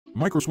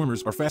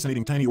Microswimmers are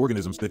fascinating tiny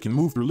organisms that can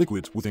move through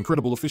liquids with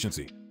incredible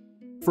efficiency.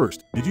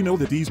 First, did you know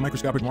that these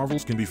microscopic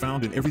marvels can be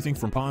found in everything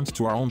from ponds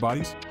to our own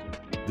bodies?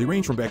 They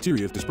range from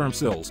bacteria to sperm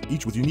cells,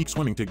 each with unique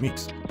swimming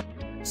techniques.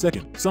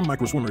 Second, some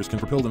microswimmers can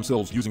propel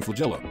themselves using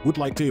flagella,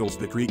 whip-like tails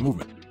that create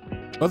movement.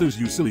 Others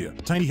use cilia,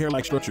 tiny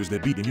hair-like structures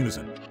that beat in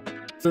unison.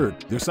 Third,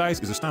 their size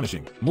is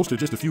astonishing. Most are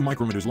just a few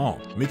micrometers long,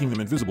 making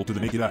them invisible to the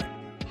naked eye.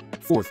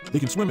 Fourth, they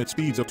can swim at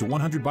speeds up to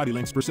 100 body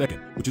lengths per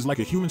second, which is like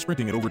a human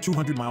sprinting at over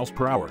 200 miles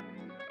per hour.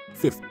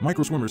 Fifth,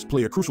 microswimmers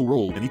play a crucial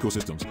role in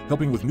ecosystems,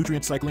 helping with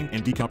nutrient cycling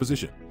and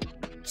decomposition.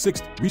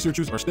 Sixth,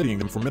 researchers are studying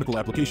them for medical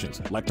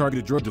applications, like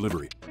targeted drug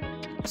delivery.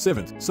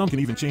 Seventh, some can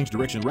even change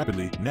direction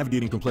rapidly,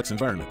 navigating complex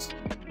environments.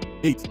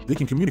 Eighth, they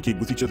can communicate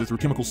with each other through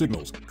chemical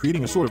signals,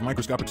 creating a sort of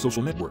microscopic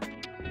social network.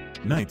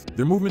 Ninth,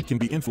 their movement can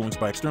be influenced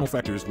by external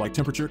factors like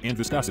temperature and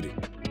viscosity.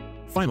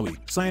 Finally,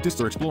 scientists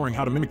are exploring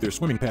how to mimic their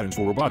swimming patterns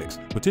for robotics,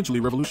 potentially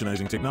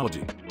revolutionizing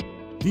technology.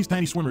 These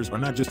tiny swimmers are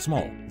not just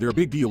small, they're a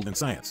big deal in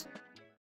science.